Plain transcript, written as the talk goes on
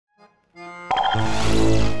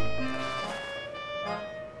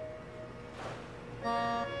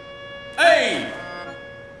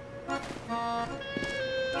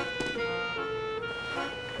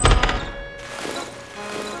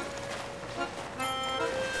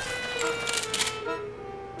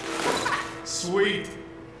Sweet.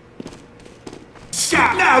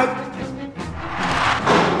 Scout now!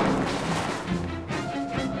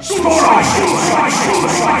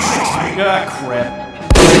 Ah, crap.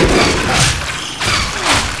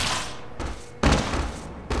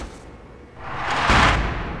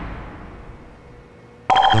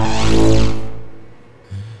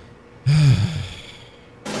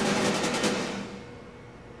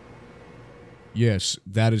 Yes,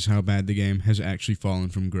 that is how bad the game has actually fallen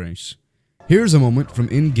from grace. Here's a moment from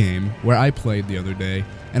in-game where I played the other day,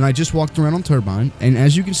 and I just walked around on Turbine, and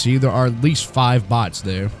as you can see, there are at least 5 bots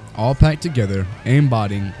there, all packed together,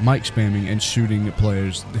 aimbotting, mic spamming, and shooting at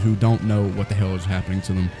players who don't know what the hell is happening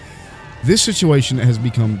to them. This situation has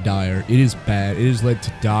become dire. It is bad. It has led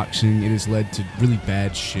to doxing. It has led to really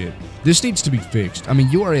bad shit. This needs to be fixed. I mean,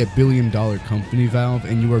 you are a $1 billion company, Valve,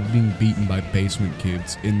 and you are being beaten by basement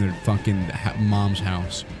kids in their fucking mom's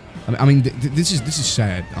house. I mean, this is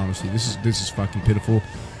sad, honestly. This is fucking pitiful.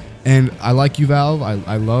 And I like you, Valve.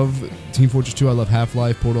 I love Team Fortress 2. I love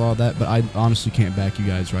Half-Life, Portal, all that. But I honestly can't back you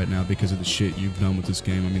guys right now because of the shit you've done with this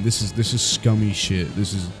game. I mean, this is scummy shit.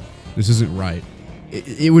 This isn't right.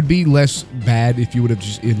 It would be less bad if you would have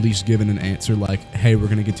just at least given an answer like, hey, we're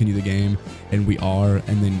going to continue the game, and we are,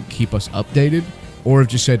 and then keep us updated. Or have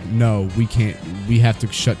just said, no, we can't. We have to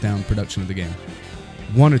shut down production of the game.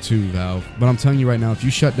 One or two, Valve. But I'm telling you right now, if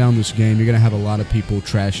you shut down this game, you're going to have a lot of people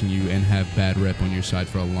trashing you and have bad rep on your side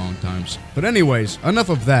for a long time. But anyways, enough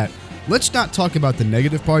of that. Let's not talk about the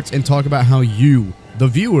negative parts and talk about how you, the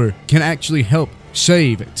viewer, can actually help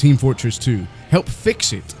save Team Fortress 2. Help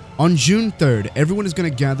fix it. On June 3rd, everyone is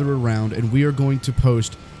going to gather around and we are going to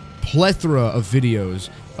post plethora of videos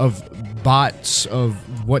of bots, of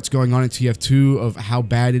what's going on in TF2, of how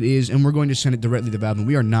bad it is, and we're going to send it directly to Valve, and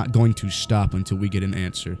we are not going to stop until we get an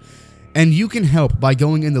answer. And you can help by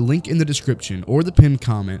going in the link in the description or the pinned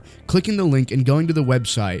comment, clicking the link and going to the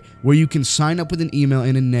website where you can sign up with an email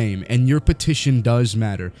and a name, and your petition does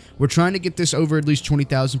matter. We're trying to get this over at least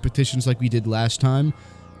 20,000 petitions like we did last time.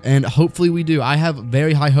 And hopefully we do. I have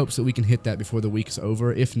very high hopes that we can hit that before the week is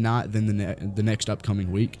over. If not, then the next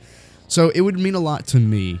upcoming week. So it would mean a lot to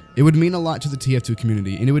me. It would mean a lot to the TF2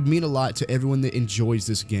 community. And it would mean a lot to everyone that enjoys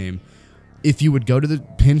this game if you would go to the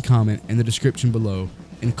pinned comment in the description below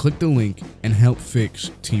and click the link and help fix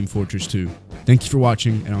Team Fortress 2. Thank you for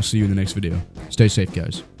watching, and I'll see you in the next video. Stay safe,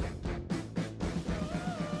 guys.